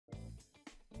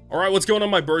Alright, what's going on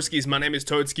my broskiis? My name is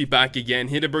Toadskii, back again,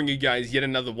 here to bring you guys yet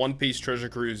another One Piece Treasure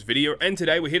Cruise video, and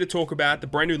today we're here to talk about the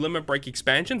brand new Limit Break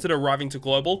expansions that are arriving to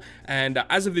Global, and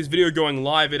as of this video going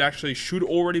live, it actually should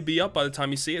already be up by the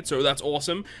time you see it, so that's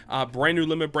awesome. Brand new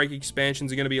Limit Break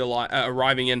expansions are going to be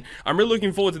arriving, and I'm really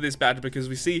looking forward to this batch because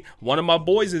we see one of my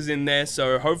boys is in there,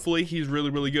 so hopefully he's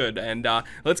really good, and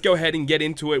let's go ahead and get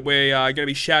into it. We're going to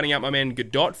be shouting out my man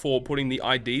Godot for putting the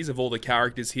IDs of all the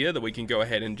characters here that we can go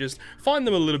ahead and just find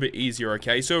them a little bit easier.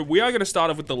 Okay, so we are going to start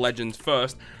off with the legends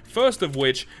first of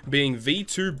which being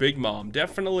V2 Big Mom.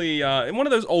 Definitely one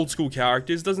of those old school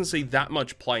characters, doesn't see that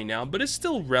much play now, but is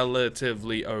still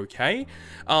relatively okay.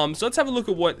 So let's have a look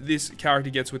at what this character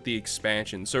gets with the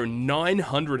expansion. So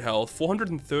 900 health,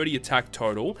 430 attack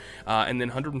total, and then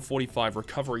 145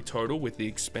 recovery total with the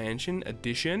expansion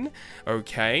edition.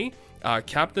 Okay.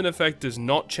 Captain effect does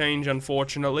not change,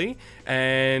 unfortunately,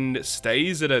 and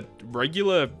stays at a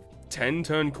regular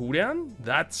 10-turn cooldown?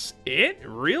 That's it?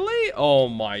 Really? Oh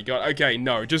my god. Okay,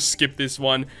 no, just skip this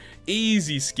one.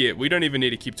 Easy skip. We don't even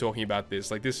need to keep talking about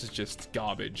this. Like, this is just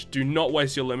garbage. Do not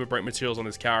waste your limit break materials on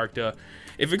this character.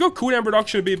 If it got cooldown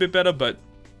reduction, it'd be a bit better, but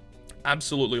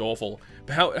absolutely awful.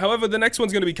 However, the next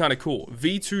one's going to be kind of cool.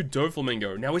 V2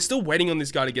 Doflamingo. Now, we're still waiting on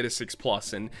this guy to get a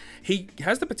 6+, and he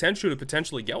has the potential to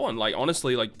potentially get one. Like,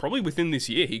 honestly, like, probably within this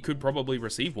year, he could probably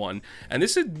receive one. And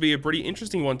this would be a pretty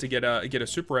interesting one to get a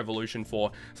super evolution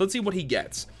for. So let's see what he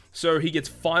gets. So he gets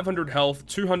 500 health,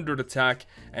 200 attack,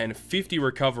 and 50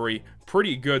 recovery.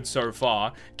 Pretty good so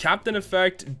far. Captain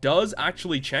effect does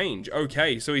actually change.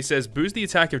 Okay, so he says boost the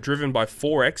attack if driven by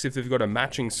 4x if they've got a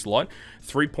matching slot,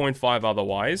 3.5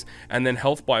 otherwise, and then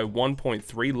health by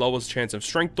 1.3, lowers chance of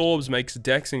strength orbs, makes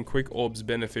dex and quick orbs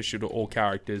beneficial to all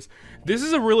characters. This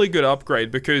is a really good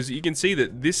upgrade because you can see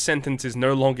that this sentence is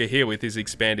no longer here with his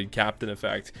expanded captain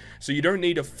effect. So you don't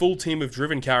need a full team of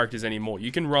driven characters anymore.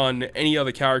 You can run any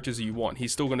other characters you want.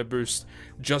 He's still going to boost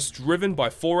just driven by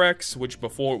 4x, which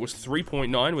before it was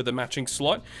 3.9 with a matching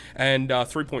slot, and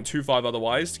 3.25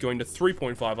 otherwise, going to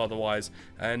 3.5 otherwise,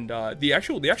 and the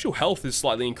actual health is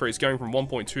slightly increased, going from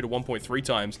 1.2 to 1.3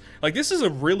 times. Like, this is a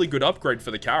really good upgrade for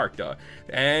the character,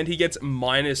 and he gets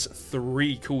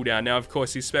 -3 cooldown. Now, of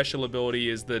course, his special ability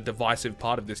is the divisive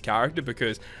part of this character,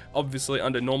 because obviously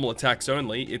under normal attacks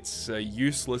only, it's a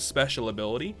useless special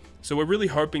ability. So we're really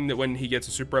hoping that when he gets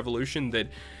a super evolution that,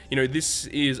 you know, this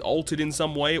is altered in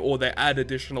some way, or they add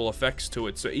additional effects to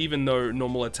it. So even though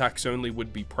normal attacks only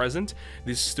would be present,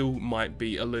 this still might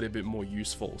be a little bit more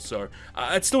useful. So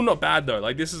it's still not bad though.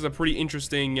 Like, this is a pretty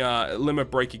interesting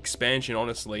limit break expansion,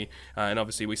 honestly. And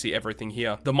obviously we see everything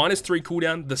here. The -3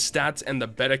 cooldown, the stats, and the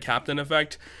better captain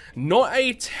effect. Not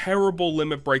a terrible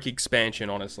limit break expansion,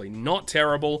 honestly. Not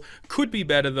terrible. Could be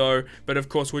better though. But of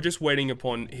course, we're just waiting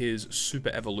upon his super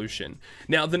evolution.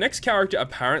 Now, the next character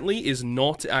apparently is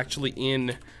not actually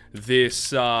in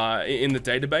this in the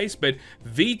database, but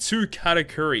V2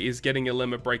 Katakuri is getting a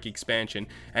limit break expansion,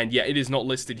 and yeah, it is not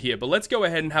listed here, but let's go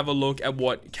ahead and have a look at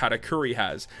what Katakuri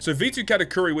has. So V2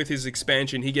 Katakuri, with his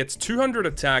expansion, he gets 200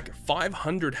 attack,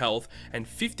 500 health, and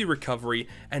 50 recovery,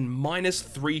 and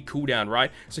 -3 cooldown,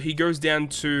 right? So he goes down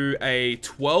to a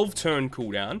 12-turn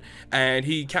cooldown, and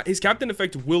his captain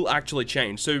effect will actually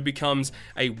change, so it becomes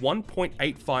a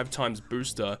 1.85 times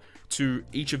booster to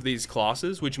each of these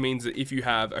classes, which means that if you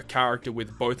have a character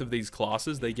with both of these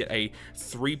classes, they get a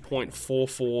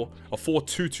 3.44 or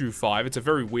 4225. It's a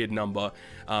very weird number.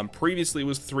 Previously it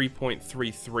was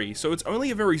 3.33, so it's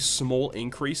only a very small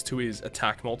increase to his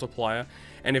attack multiplier.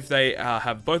 And if they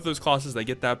have both those classes, they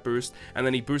get that boost, and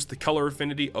then he boosts the color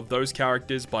affinity of those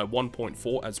characters by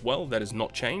 1.4 as well. That is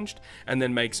not changed, and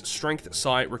then makes strength,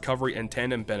 sight, recovery, and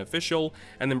tandem beneficial,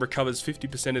 and then recovers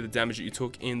 50% of the damage that you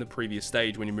took in the previous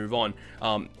stage when you move on.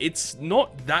 It's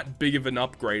not that big of an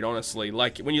upgrade, honestly.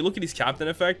 Like, when you look at his captain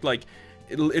effect, like,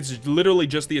 it's literally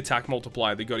just the attack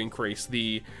multiplier that got increased.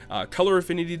 The color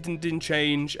affinity didn't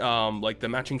change, like the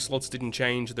matching slots didn't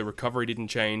change, the recovery didn't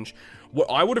change. What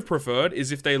I would have preferred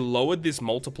is if they lowered this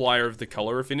multiplier of the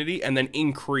color affinity and then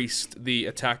increased the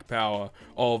attack power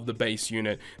of the base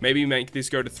unit. Maybe make this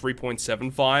go to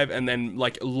 3.75 and then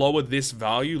like lower this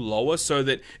value lower so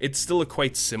that it still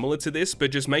equates similar to this,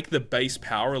 but just make the base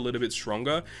power a little bit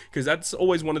stronger, because that's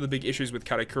always one of the big issues with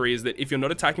Katakuri, is that if you're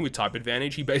not attacking with type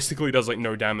advantage, he basically does like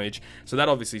no damage. So that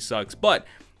obviously sucks, but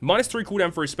 -3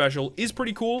 cooldown for his special is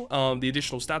pretty cool. The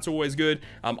additional stats are always good.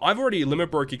 I've already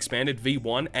limit broke expanded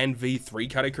V1 and V3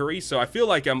 Katakuri, so I feel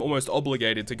like I'm almost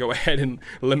obligated to go ahead and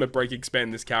limit break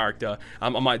expand this character. I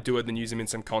might do it, then use him in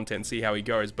some content, see how he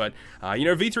goes. But, you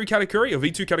know, V3 Katakuri, or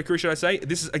V2 Katakuri should I say,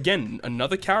 this is, again,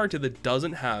 another character that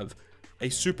doesn't have a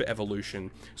super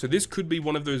evolution. So this could be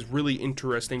one of those really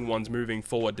interesting ones moving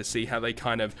forward to see how they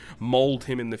kind of mold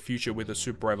him in the future with a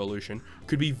super evolution.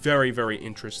 Could be very, very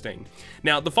interesting.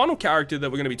 Now, the final character that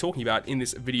we're going to be talking about in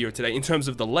this video today, in terms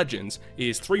of the legends,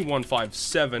 is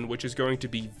 3157, which is going to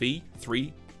be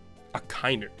V3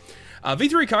 Akainu.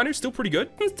 V3 Akainu is still pretty good.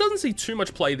 It doesn't see too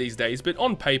much play these days, but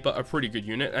on paper, a pretty good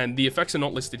unit, and the effects are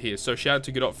not listed here, so shout out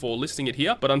to Godot for listing it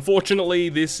here. But unfortunately,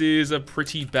 this is a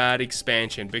pretty bad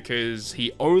expansion because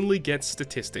he only gets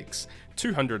statistics.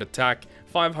 200 attack,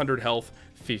 500 health,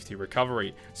 50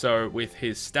 recovery. So with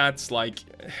his stats, like,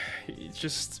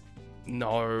 just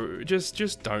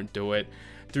don't do it.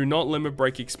 Do not limit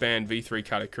break expand V3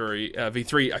 Katakuri,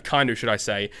 V3 Akainu, should I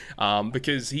say,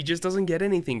 because he just doesn't get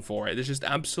anything for it. There's just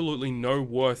absolutely no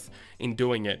worth in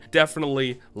doing it.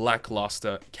 Definitely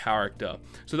lackluster character.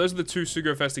 So those are the 2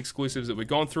 Sugofest exclusives that we've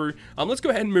gone through. Let's go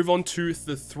ahead and move on to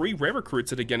the 3 rare recruits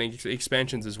that are getting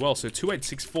expansions as well. So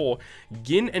 2864,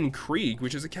 Gin and Krieg,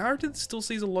 which is a character that still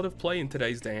sees a lot of play in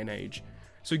today's day and age.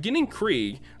 So Gin and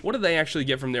Krieg, what do they actually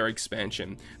get from their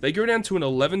expansion? They go down to an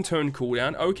 11-turn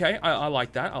cooldown. Okay, I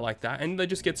like that, and they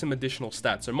just get some additional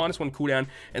stats. So -1 cooldown,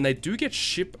 and they do get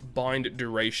ship bind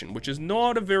duration, which is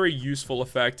not a very useful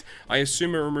effect. I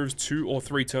assume it removes 2 or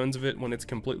 3 turns of it when it's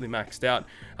completely maxed out.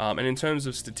 And in terms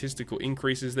of statistical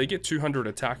increases, they get 200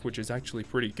 attack, which is actually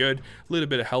pretty good. A little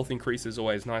bit of health increase is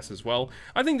always nice as well.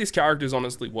 I think this character is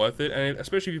honestly worth it, and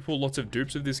especially if you pull lots of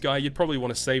dupes of this guy, you'd probably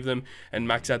want to save them and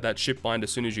max out that ship bind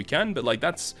as soon as you can. But like,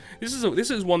 this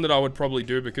is one that I would probably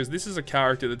do, because this is a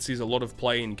character that sees a lot of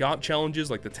play in GARP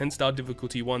challenges, like the 10-star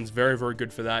difficulty ones. Very, very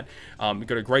good for that. You've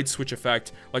got a great switch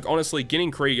effect. Like, honestly, Gin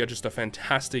and Krieg are just a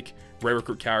fantastic rare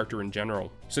recruit character in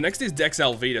general. So next is Dex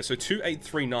Alvida, so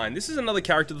 2839. This is another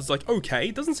character that's like, okay,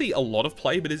 it doesn't see a lot of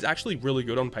play, but is actually really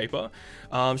good on paper.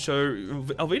 So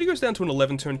Alvida goes down to an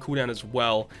 11-turn cooldown as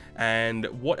well. And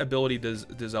what ability does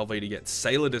Alvida get?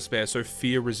 Sailor Despair, so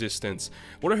fear resistance.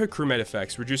 What are her crewmate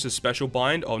effects? Reduces special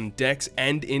bind on Dex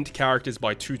and Int characters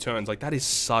by 2 turns. Like, that is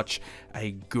such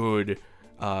a good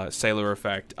Sailor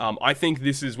effect. I think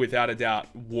this is without a doubt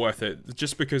worth it,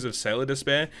 just because of Sailor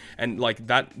Despair, and like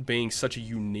that being such a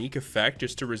unique effect,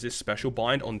 just to resist special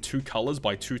bind on 2 colors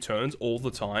by 2 turns all the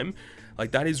time.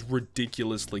 Like, that is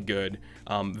ridiculously good.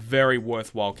 Very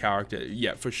worthwhile character,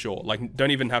 yeah, for sure. Like,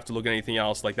 don't even have to look at anything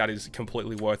else. Like, that is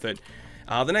completely worth it.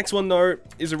 The next one, though,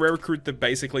 is a rare recruit that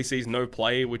basically sees no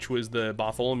play, which was the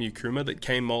Bartholomew Kuma that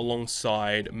came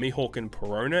alongside Mihawk and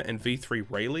Perona and V3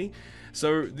 Rayleigh.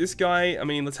 So this guy, I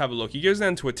mean, let's have a look. He goes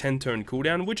down to a 10-turn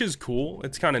cooldown, which is cool.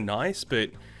 It's kind of nice, but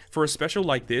for a special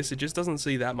like this, it just doesn't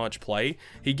see that much play.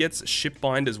 He gets ship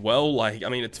bind as well. Like, I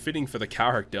mean, it's fitting for the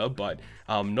character, but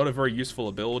not a very useful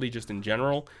ability just in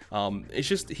general. It's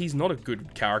just, he's not a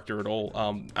good character at all.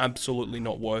 Absolutely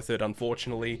not worth it,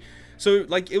 unfortunately. So,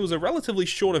 like, it was a relatively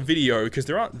shorter video because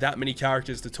there aren't that many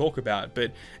characters to talk about,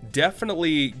 but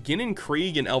definitely Gin and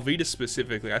Krieg and Alvida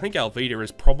specifically. I think Alvida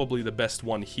is probably the best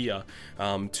one here.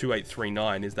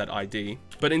 2839 is that ID.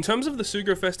 But in terms of the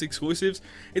Sugofest exclusives,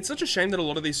 it's such a shame that a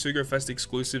lot of these Sugofest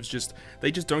exclusives they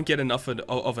just don't get enough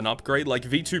of an upgrade. Like,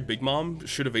 V2 Big Mom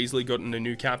should have easily gotten a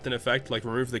new captain effect. Like,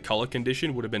 remove the color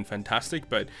condition would have been fantastic,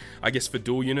 but I guess for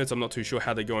dual units, I'm not too sure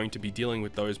how they're going to be dealing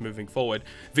with those moving forward.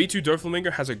 V2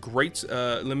 Doflamingo has a great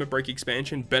limit break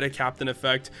expansion, better captain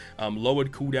effect,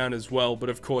 lowered cooldown as well, but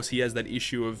of course he has that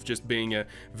issue of just being a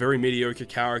very mediocre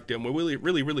character, and we're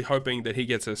really hoping that he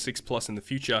gets a 6+ in the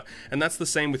future. And that's the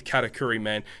same with Katakuri,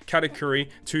 man. Katakuri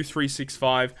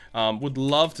 2365, would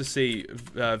love to see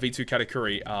V2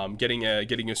 Katakuri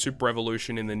getting a super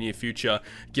evolution in the near future,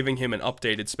 giving him an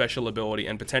updated special ability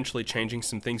and potentially changing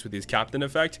some things with his captain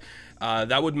effect.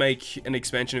 That would make an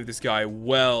expansion of this guy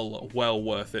well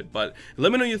worth it. But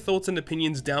let me know your thoughts and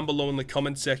opinions down below in the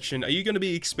comment section. Are you going to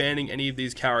be expanding any of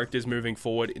these characters moving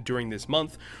forward during this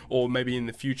month, or maybe in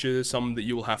the future, some that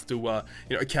you will have to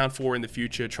you know, account for in the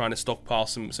future, trying to stockpile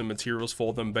some materials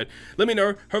for them? But let me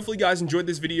know. Hopefully you guys enjoyed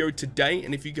this video today,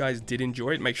 and if you guys did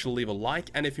enjoy it, make sure to leave a like.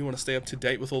 And if you want to stay up to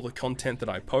date with all the content that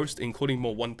I post, including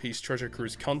more One Piece Treasure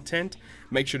Cruise content,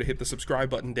 make sure to hit the subscribe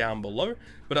button down below.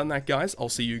 But on that, guys, I'll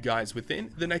see you guys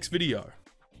within the next video.